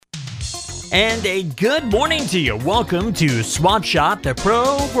And a good morning to you. Welcome to Swap Shop, the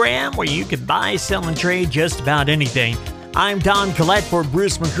program where you can buy, sell, and trade just about anything. I'm Don Collette for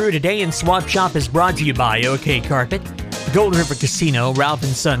Bruce McCrew today, and Swap Shop is brought to you by OK Carpet, Gold River Casino, Ralph &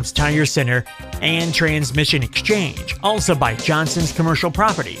 Sons Tire Center, and Transmission Exchange. Also by Johnson's Commercial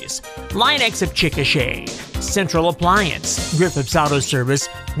Properties, Linex of Chickasha, Central Appliance, Griffith's Auto Service,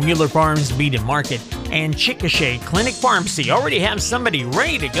 Wheeler Farms Meat and Market, and Chickasha Clinic Pharmacy. Already have somebody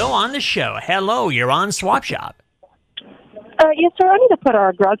ready to go on the show. Hello, you're on Swap Shop. Yes, sir. I need to put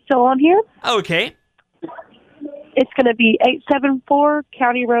our garage sale on here. Okay. It's going to be 874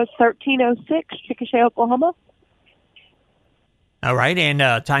 County Road 1306, Chickasha, Oklahoma. All right, and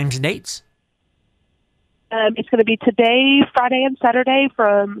times and dates? It's going to be today, Friday, and Saturday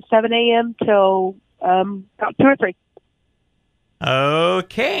from 7 a.m. till about 2 or 3.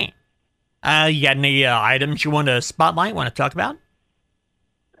 Okay. You got any items you want to spotlight, want to talk about?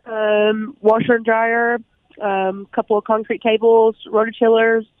 Washer and dryer, couple of concrete tables,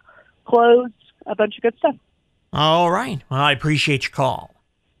 rototillers, clothes, a bunch of good stuff. All right. Well, I appreciate your call.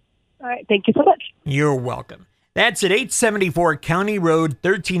 All right. Thank you so much. You're welcome. That's at 874 County Road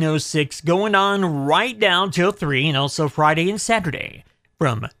 1306, going on right down till 3, and also Friday and Saturday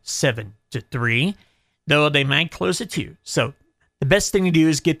from 7 to 3, though they might close at 2. So the best thing to do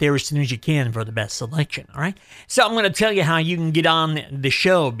is get there as soon as you can for the best selection, all right? So I'm going to tell you how you can get on the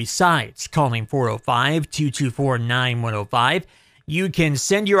show besides calling 405-224-9105. You can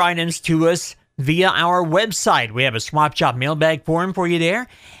send your items to us via our website. We have a Swap Shop mailbag form for you there,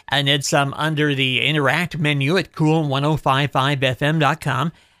 and it's under the Interact menu at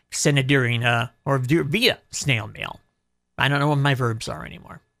cool1055fm.com. Send it via snail mail. I don't know what my verbs are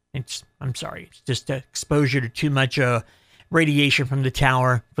anymore. I'm sorry. It's just exposure to too much radiation from the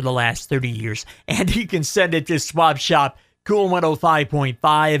tower for the last 30 years. And you can send it to Swap Shop, Cool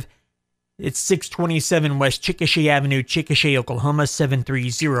 105.5. It's 627 West Chickasha Avenue, Chickasha, Oklahoma,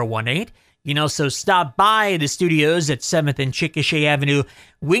 73018. You can also stop by the studios at 7th and Chickasha Avenue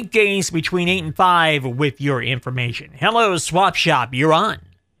weekdays between 8 and 5 with your information. Hello, Swap Shop. You're on.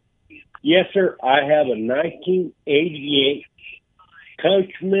 Yes, sir. I have a 1988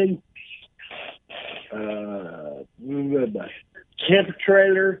 Coachman camper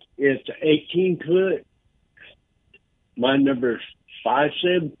trailer. It's 18-foot. My number is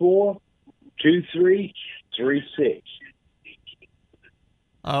 574-2336.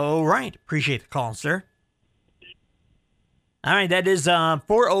 All right. Appreciate the call, sir. All right. That is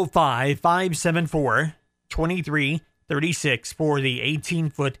 405-574-2336 for the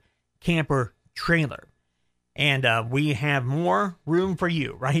 18-foot camper trailer. And we have more room for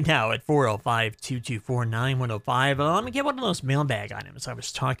you right now at 405-224-9105. Let me get one of those mailbag items I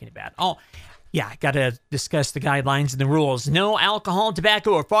was talking about. Oh, yeah, I got to discuss the guidelines and the rules. No alcohol,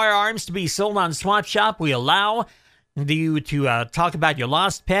 tobacco, or firearms to be sold on Swap Shop. We allow you to talk about your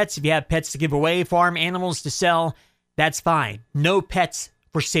lost pets. If you have pets to give away, farm animals to sell, that's fine. No pets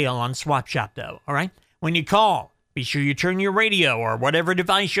for sale on Swap Shop, though, all right? When you call, be sure you turn your radio or whatever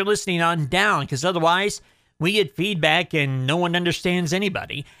device you're listening on down, because otherwise we get feedback and no one understands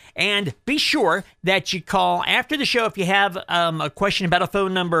anybody. And be sure that you call after the show if you have a question about a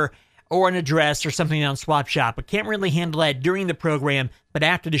phone number or an address or something on Swap Shop. I can't really handle that during the program, but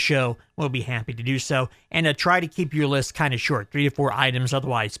after the show, we'll be happy to do so. And try to keep your list kind of short, 3 to 4 items.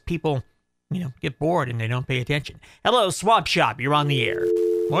 Otherwise, people, get bored and they don't pay attention. Hello, Swap Shop. You're on the air.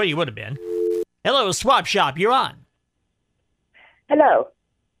 Well, you would have been. Hello, Swap Shop. You're on. Hello.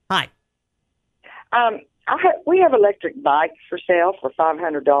 Hi. We have electric bikes for sale for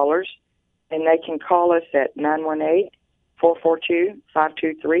 $500, and they can call us at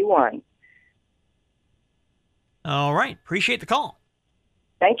 918-442-5231. All right. Appreciate the call.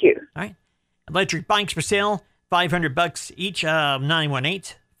 Thank you. All right. Electric bikes for sale, $500 each,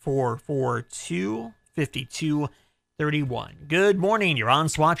 918-442-5231. Good morning. You're on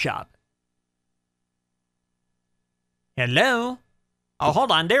Swap Shop. Hello? Oh,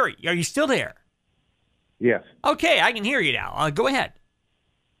 hold on. There. Are you still there? Yes. Okay, I can hear you now. Go ahead.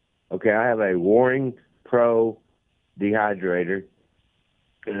 Okay, I have a Waring Pro dehydrator,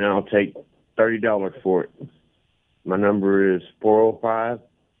 and I'll take $30 for it. My number is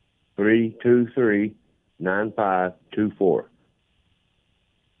 405-323-9524.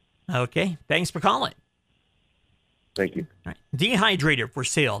 Okay, thanks for calling. Thank you. All right. Dehydrator for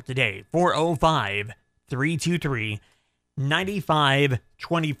sale today,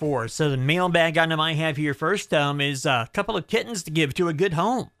 405-323-9524. So the mailbag item I have here first is a couple of kittens to give to a good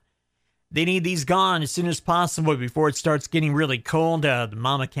home. They need these gone as soon as possible before it starts getting really cold. The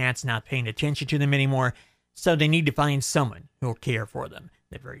mama cat's not paying attention to them anymore, so they need to find someone who will care for them.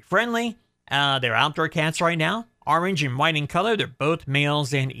 They're very friendly, They're outdoor cats right now. Orange and white in color. They're both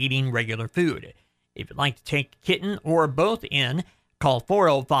males and eating regular food. If you'd like to take a kitten or both in, call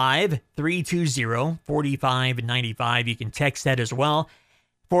 405-320-4595. You can text that as well.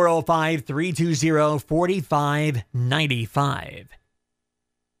 405-320-4595.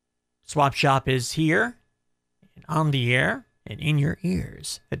 Swap Shop is here and on the air and in your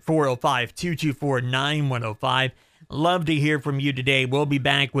ears at 405-224-9105. Love to hear from you today. We'll be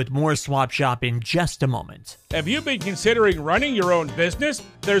back with more Swap Shop in just a moment. Have you been considering running your own business?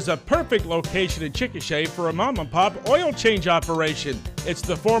 There's a perfect location in Chickasha for a mom-and-pop oil change operation. It's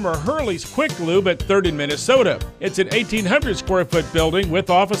the former Hurley's Quick Lube at 3rd in Minnesota. It's an 1,800 square foot building with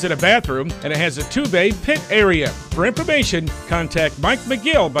office and a bathroom, and it has a 2-bay pit area. For information, contact Mike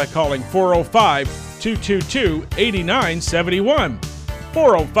McGill by calling 405-222-8971.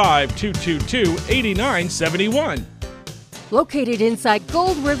 405-222-8971. Located inside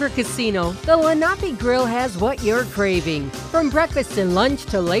Gold River Casino, the Lenape Grill has what you're craving. From breakfast and lunch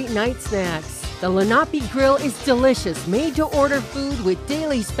to late night snacks, the Lenape Grill is delicious, made-to-order food with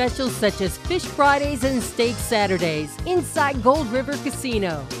daily specials such as Fish Fridays and Steak Saturdays inside Gold River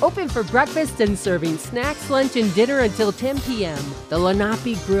Casino. Open for breakfast and serving snacks, lunch, and dinner until 10 p.m. The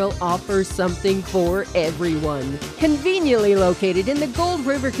Lenape Grill offers something for everyone. Conveniently located in the Gold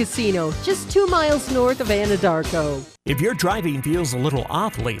River Casino, just 2 miles north of Anadarko. If your driving feels a little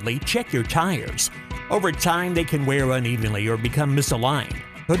off lately, check your tires. Over time, they can wear unevenly or become misaligned,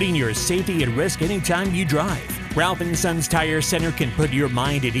 putting your safety at risk anytime you drive. Ralph & Sons Tire Center can put your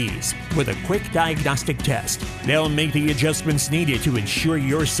mind at ease with a quick diagnostic test. They'll make the adjustments needed to ensure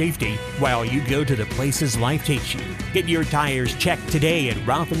your safety while you go to the places life takes you. Get your tires checked today at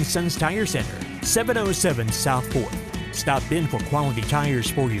Ralph & Sons Tire Center, 707 South 4th. Stop in for quality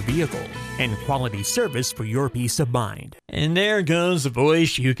tires for your vehicle and quality service for your peace of mind. And there goes a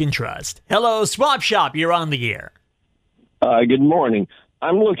voice you can trust. Hello, Swap Shop, you're on the air. Good morning.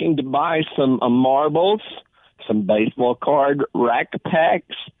 I'm looking to buy some marbles, some baseball card rack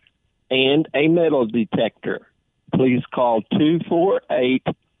packs, and a metal detector. Please call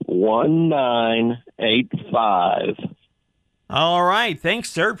 248-1985. All right. Thanks,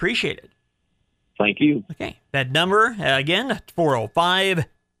 sir. Appreciate it. Thank you. Okay. That number, again,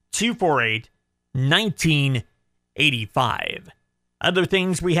 405-248-1985. Other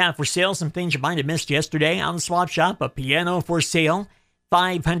things we have for sale, some things you might have missed yesterday on the Swap Shop. A piano for sale,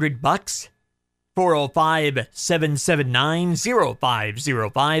 $500.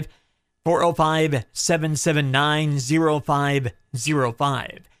 405-779-0505.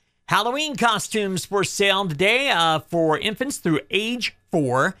 405-779-0505. Halloween costumes for sale today for infants through age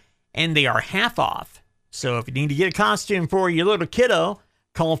 4, and they are half off. So if you need to get a costume for your little kiddo,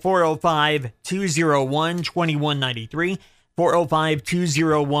 call 405-201-2193.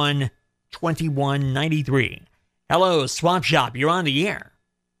 405-201-2193. Hello, Swap Shop. You're on the air.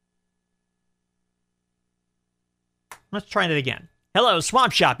 Let's try that again. Hello,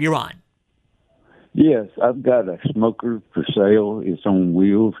 Swap Shop. You're on. Yes, I've got a smoker for sale. It's on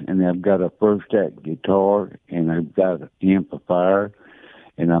wheels, and I've got a First Act guitar, and I've got an amplifier,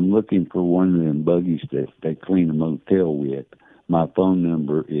 and I'm looking for one of them buggies that they clean a motel with. My phone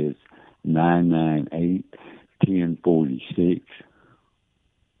number is 998-1046.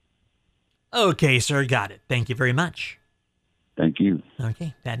 Okay, sir. Got it. Thank you very much. Thank you.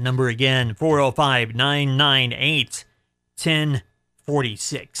 Okay, that number again,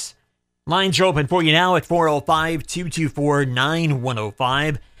 405-998-1046. Lines are open for you now at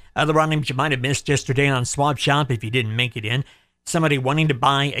 405-224-9105. Other items you might have missed yesterday on Swap Shop if you didn't make it in. Somebody wanting to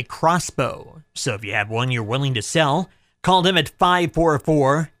buy a crossbow. So if you have one you're willing to sell, call them at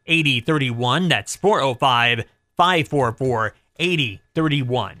 544-8031. That's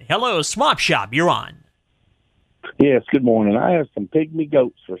 405-544-8031. Hello, Swap Shop. You're on. Yes, good morning. I have some pygmy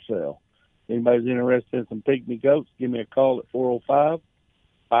goats for sale. If anybody's interested in some pygmy goats, give me a call at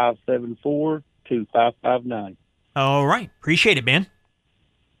 405-574-2559. All right. Appreciate it, man.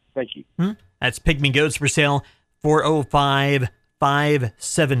 Thank you. That's pygmy goats for sale,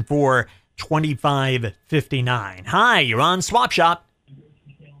 405-574-2559. Hi, you're on Swap Shop.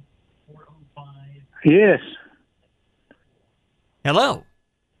 Yes. Hello.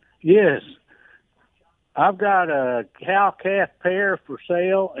 Yes. I've got a cow-calf pair for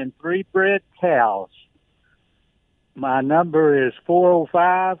sale and 3 bred cows. My number is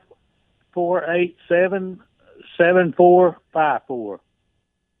 405-487-7454.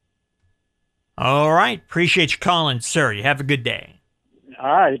 All right. Appreciate you calling, sir. You have a good day.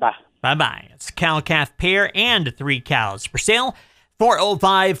 All right. Bye. Bye-bye. It's a cow-calf pair and 3 cows for sale,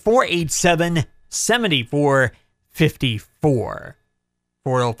 405-487-7454.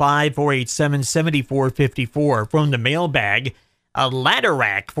 405-487-7454. From the mailbag, a ladder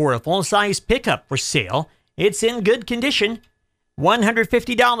rack for a full-size pickup for sale. It's in good condition.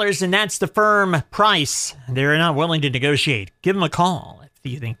 $150, and that's the firm price. They're not willing to negotiate. Give them a call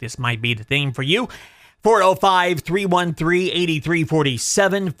if you think this might be the thing for you.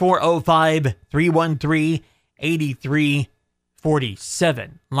 405-313-8347. 405-313-8347.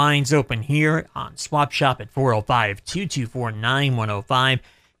 Lines open here on Swap Shop at 405-224-9105.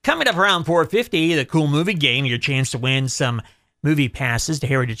 Coming up around 4:50, the Cool Movie Game, your chance to win some movie passes to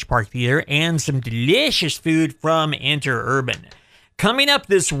Heritage Park Theater and some delicious food from Interurban. Coming up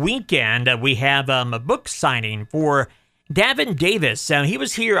this weekend, we have a book signing for Davin Davis. He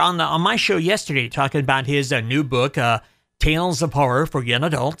was here on my show yesterday talking about his new book, Tales of Horror for Young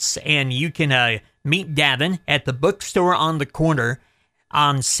Adults. And you can meet Davin at the bookstore on the corner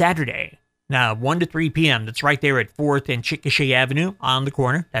on Saturday, 1 to 3 p.m. That's right there at 4th and Chickasha Avenue on the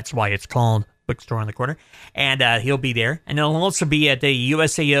corner. That's why it's called Bookstore on the Corner. And he'll be there. And he'll also be at the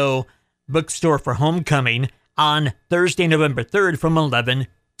USAO Bookstore for Homecoming on Thursday, November 3rd from 11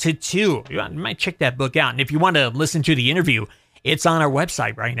 to 2. You might check that book out. And if you want to listen to the interview, it's on our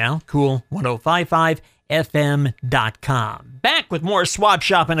website right now, cool1055fm.com. Back with more Swap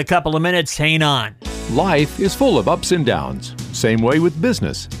Shop in a couple of minutes. Hang on. Life is full of ups and downs. Same way with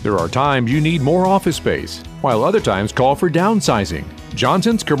business. There are times you need more office space, while other times call for downsizing.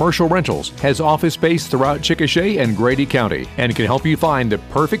 Johnson's Commercial Rentals has office space throughout Chickasha and Grady County and can help you find the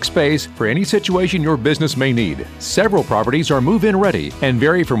perfect space for any situation your business may need. Several properties are move-in ready and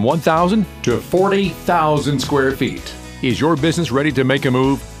vary from 1,000 to 40,000 square feet. Is your business ready to make a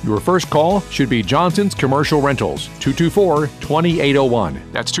move? Your first call should be Johnson's Commercial Rentals, 224-2801.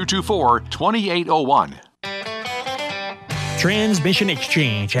 That's 224-2801. Transmission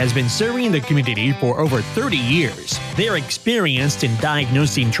Exchange has been serving the community for over 30 years. They're experienced in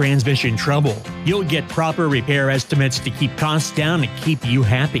diagnosing transmission trouble. You'll get proper repair estimates to keep costs down and keep you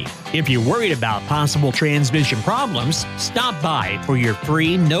happy. If you're worried about possible transmission problems, stop by for your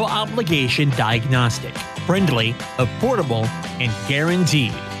free, no-obligation diagnostic. Friendly, affordable, and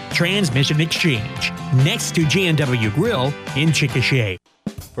guaranteed. Transmission Exchange, next to G&W Grill in Chickasha.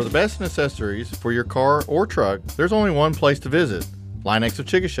 For the best in accessories for your car or truck, there's only one place to visit, Line-X of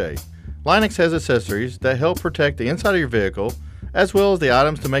Chickasha. Line-X has accessories that help protect the inside of your vehicle, as well as the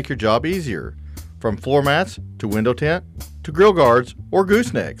items to make your job easier, from floor mats to window tint to grill guards or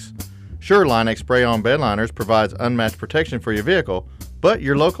goosenecks. Sure, Line-X spray-on bed liners provides unmatched protection for your vehicle, but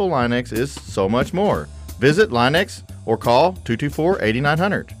your local Line-X is so much more. Visit Line-X or call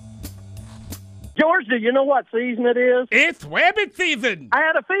 224-8900. George, do you know what season it is? It's rabbit season. I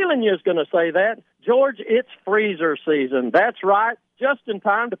had a feeling you was going to say that. George, it's freezer season. That's right. Just in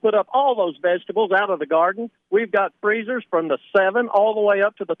time to put up all those vegetables out of the garden. We've got freezers from the 7 all the way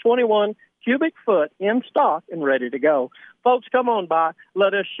up to the 21 cubic foot in stock and ready to go. Folks, come on by.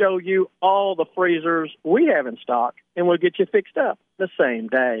 Let us show you all the freezers we have in stock, and we'll get you fixed up the same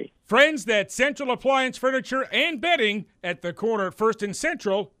day. Friends, that's Central Appliance Furniture and Bedding at the corner of 1st and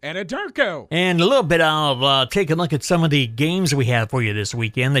Central and Adurco. And a little bit of take a look at some of the games we have for you this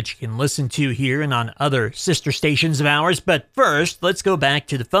weekend that you can listen to here and on other sister stations of ours. But first, let's go back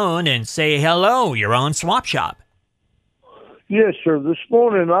to the phone and say hello. You're on Swap Shop. Yes, sir. This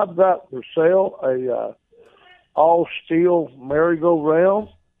morning I've got for sale a all-steel merry-go-round.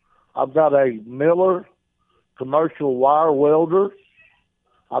 I've got a Miller commercial wire welder.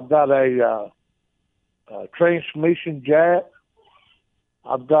 I've got a transmission jack.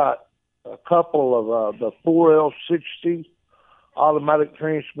 I've got a couple of the 4L60 automatic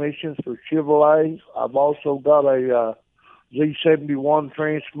transmissions for Chevrolet. I've also got a Z71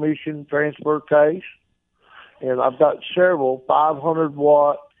 transmission transfer case. And I've got several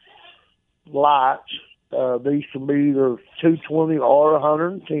 500-watt lights. These can be either 220 or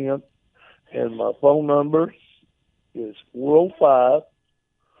 110. And my phone number is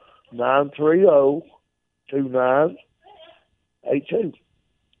 405-930-2982.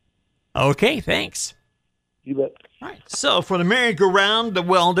 Okay, thanks. You bet. All right. So for the merry-go-round, the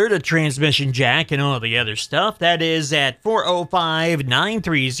welder, the transmission jack, and all the other stuff, that is at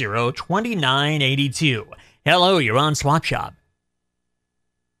 405-930-2982. Hello, you're on Swap Shop.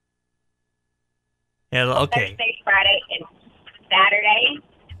 Hello, okay. Thursday, Friday, and Saturday.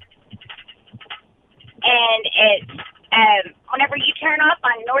 And it's whenever you turn off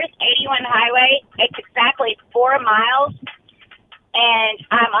on North 81 Highway, it's exactly 4 miles, and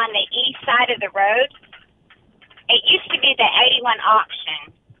I'm on the east side of the road. It used to be the 81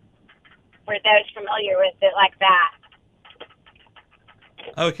 auction, for those familiar with it like that.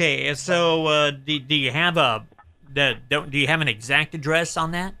 Okay, so do you have a do you have an exact address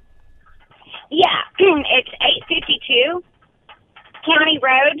on that? Yeah, it's 852 County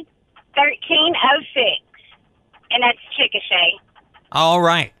Road, 1306, and that's Chickasha. All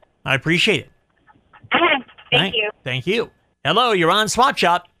right. I appreciate it. Thank you. Thank you. Hello, you're on Swap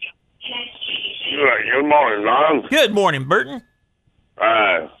Shop. Good morning, Ron. Good morning, Burton.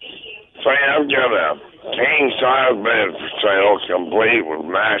 Say, I've got a king-size bed for sale, complete with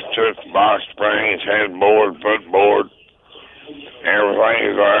mattress, box springs, headboard, footboard,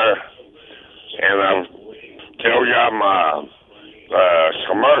 everything's there. And I've still got my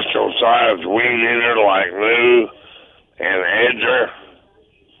commercial-size weed eater like New and Edger.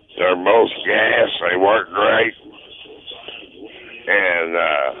 They're both gas. They work great. And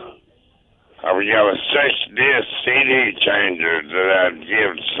I've got a 6-disc CD changer that I'd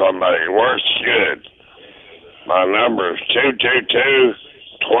give to somebody. Works good. My number is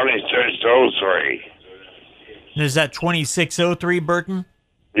 222-2603. Is that 2603, Burton?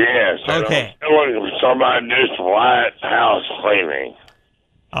 Yes. Okay. I'm looking for somebody to do some light house cleaning.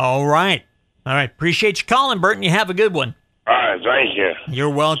 All right. Appreciate you calling, Burton. You have a good one. All right. Thank you. You're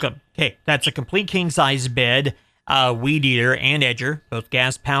welcome. Okay, that's a complete king-size bed, weed eater, and edger, both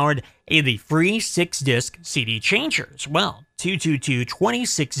gas-powered, and the free 6-disc CD changer as well.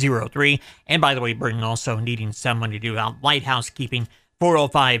 222-2603. And by the way, Burton also needing someone to do light housekeeping,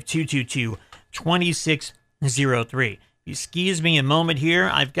 405-222-2603. Excuse me a moment here.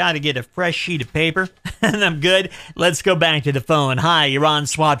 I've got to get a fresh sheet of paper, and I'm good. Let's go back to the phone. Hi, you're on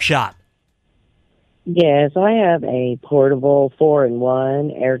Swap Shop. Yes, I have a portable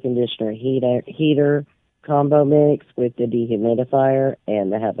 4-in-1 air conditioner heater combo mix with the dehumidifier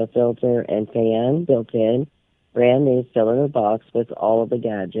and the HEPA filter and fan built in. Brand new, still in a box with all of the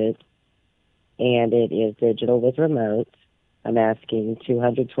gadgets. And it is digital with remote. I'm asking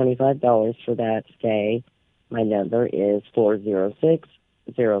 $225 for that today. My number is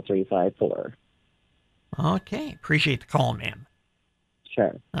 406-0354. Okay, appreciate the call, ma'am.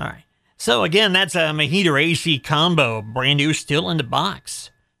 Sure. All right. So again, that's a heater AC combo, brand new, still in the box.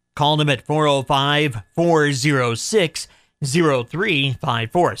 Call them at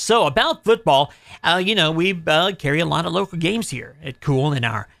 405-406-0354. So about football, we carry a lot of local games here at Cool in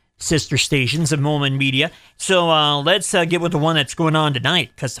our sister stations of Moment Media. So let's get with the one that's going on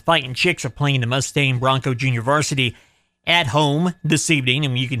tonight, because the Fighting Chicks are playing the Mustang Bronco Junior Varsity at home this evening,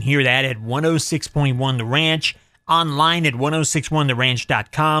 and you can hear that at 106.1 The Ranch, online at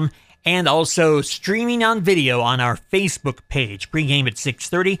 1061theranch.com, and also streaming on video on our Facebook page. Pregame at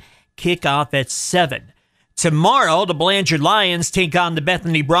 6:30, kickoff at 7. Tomorrow, the Blanchard Lions take on the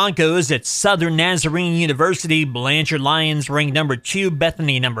Bethany Broncos at Southern Nazarene University. Blanchard Lions ranked number 2,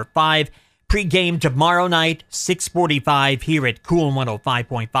 Bethany number 5. Pregame tomorrow night, 6:45 here at Cool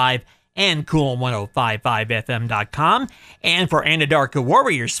 105.5 and Cool1055FM.com. And for Anadarko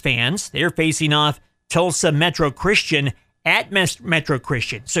Warriors fans, they're facing off Tulsa Metro Christian at Metro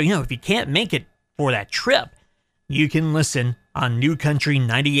Christian. So, if you can't make it for that trip, you can listen on New Country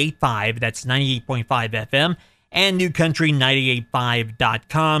 98.5, that's 98.5 FM, and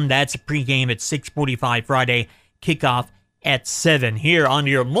newcountry985.com. That's a pregame at 6:45 Friday, kickoff at 7 here on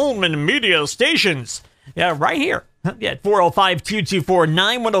your Moment Media stations. Yeah, right here. Yeah,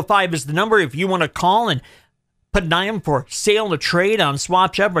 405-224-9105 is the number if you want to call and put an item for sale or trade on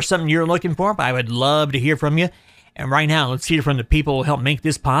Swap Shop or something you're looking for. I would love to hear from you. And right now, let's hear from the people who help make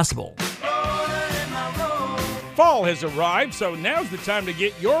this possible. Fall has arrived, so now's the time to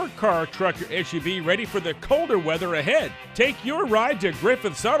get your car, truck, or SUV ready for the colder weather ahead. Take your ride to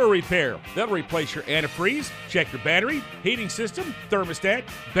Griffith's Auto Repair. They'll replace your antifreeze, check your battery, heating system, thermostat,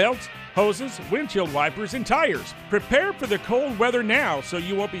 belts, hoses, windshield wipers, and tires. Prepare for the cold weather now so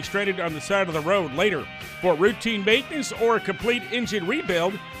you won't be stranded on the side of the road later. For routine maintenance or a complete engine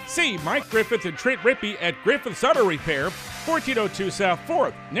rebuild, see Mike Griffith and Trent Rippey at Griffith's Auto Repair, 1402 South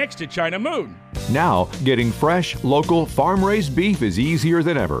 4th, next to China Moon. Now, getting fresh, local, farm-raised beef is easier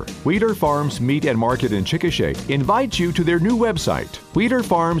than ever. Weeder Farms Meat and Market in Chickasha invites you to their new website,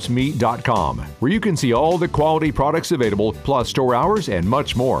 WeederFarmsMeat.com, where you can see all the quality products available, plus store hours and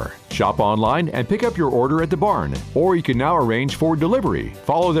much more. Shop online and pick up your order at the barn, or you can now arrange for delivery.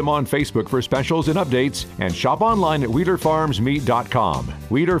 Follow them on Facebook for specials and updates, and shop online at WeederFarmsMeat.com.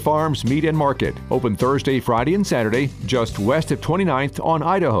 Weeder Farms Meat and Market, open Thursday, Friday, and Saturday, just west of 29th on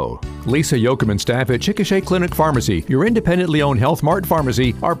Idaho. Lisa Yokeman staff at Chickasha Clinic Pharmacy, your independently owned Health Mart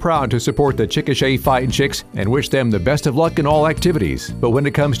pharmacy, are proud to support the Chickasha Fightin' Chicks and wish them the best of luck in all activities. But when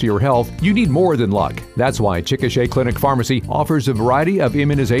it comes to your health, you need more than luck. That's why Chickasha Clinic Pharmacy offers a variety of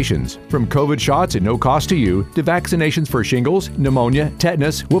immunizations, from COVID shots at no cost to you to vaccinations for shingles, pneumonia,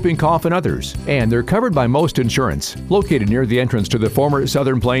 tetanus, whooping cough, and others. And they're covered by most insurance. Located near the entrance to the former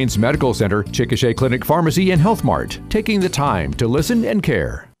Southern Plains Medical Center, Chickasha Clinic Pharmacy and Health Mart, taking the time to listen and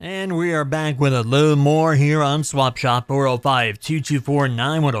care. And we are back with a little more here on Swap Shop.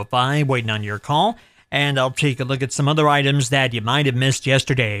 405-224-9105, waiting on your call. And I'll take a look at some other items that you might have missed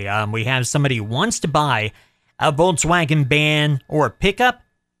yesterday. We have somebody who wants to buy a Volkswagen van or a pickup,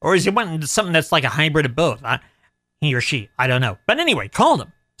 or is it something that's like a hybrid of both? He or she, I don't know. But anyway, call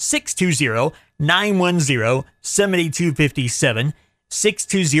them. 620-910-7257.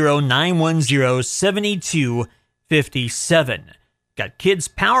 620-910-7257. Got kids'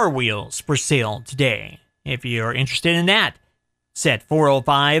 Power Wheels for sale today. If you're interested in that, it's at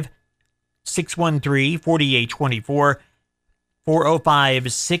 405-613-4824.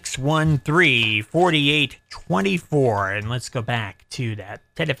 405-613-4824. And let's go back to that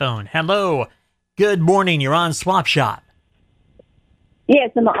telephone. Hello. Good morning. You're on Swap Shop.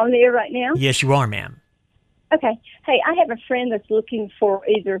 Yes, am I on the air right now? Yes, you are, ma'am. Okay. Hey, I have a friend that's looking for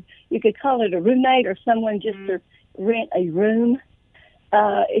either, you could call it a roommate or someone just to rent a room.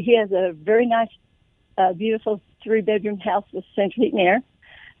 He has a very nice, beautiful 3-bedroom house with central heat and air.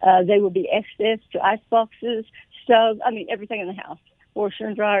 They will be access to ice boxes, stove, everything in the house, washer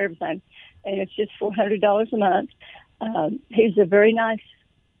and dryer, everything. And it's just $400 a month. He's a very nice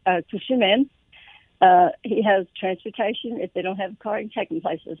Christian man. He has transportation. If they don't have a car, he can take them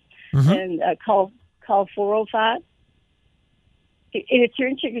places. And call 405. It's here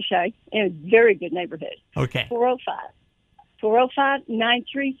in Chickasha, in a very good neighborhood. Okay.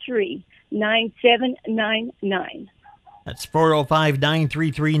 405-933-9799. That's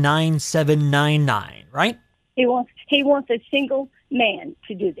 405-933-9799, right? He wants a single man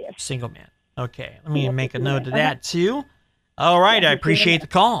to do this. Single man. Okay. Let me make a note of that, too. All right. I appreciate the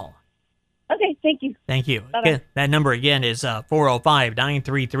call. Okay. Thank you. Thank you. Bye-bye. Okay, that number again is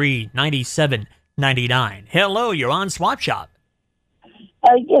 405-933-9799. Hello. You're on Swap Shop.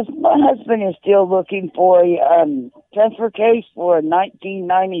 Yes, my husband is still looking for a transfer case for a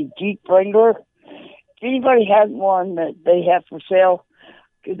 1990 Jeep Wrangler. If anybody has one that they have for sale,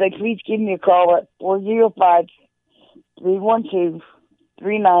 could they please give me a call at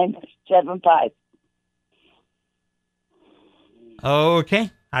 405-312-3975. Okay.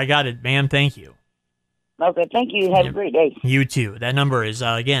 I got it, ma'am. Thank you. Okay, thank you. Have a great day. You too. That number is,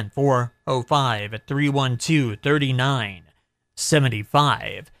 again,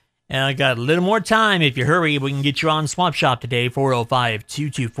 405-312-3975. And I got a little more time. If you hurry, we can get you on Swap Shop today,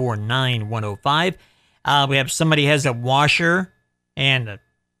 405-224-9105. We have somebody has a washer and a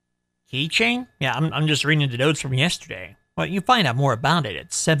keychain. Yeah, I'm just reading the notes from yesterday. Well, you find out more about it at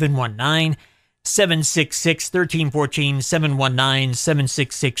 719-766-1314,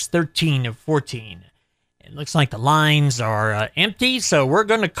 719-766-1314. It looks like the lines are empty, so we're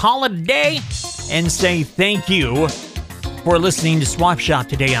going to call it a day and say thank you for listening to Swap Shop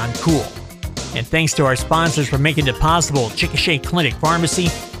today on Cool. And thanks to our sponsors for making it possible, Chickasha Clinic Pharmacy,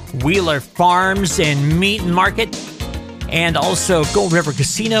 Wheeler Farms and Meat Market, and also Gold River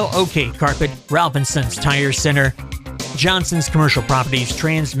Casino, OK Carpet, Ralph & Sons Tire Center, Johnson's Commercial Properties,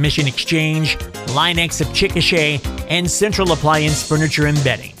 Transmission Exchange, Linex of Chickasha, and Central Appliance Furniture and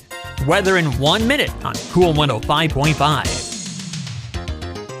Bedding. Weather in 1 minute on Cool 105.5.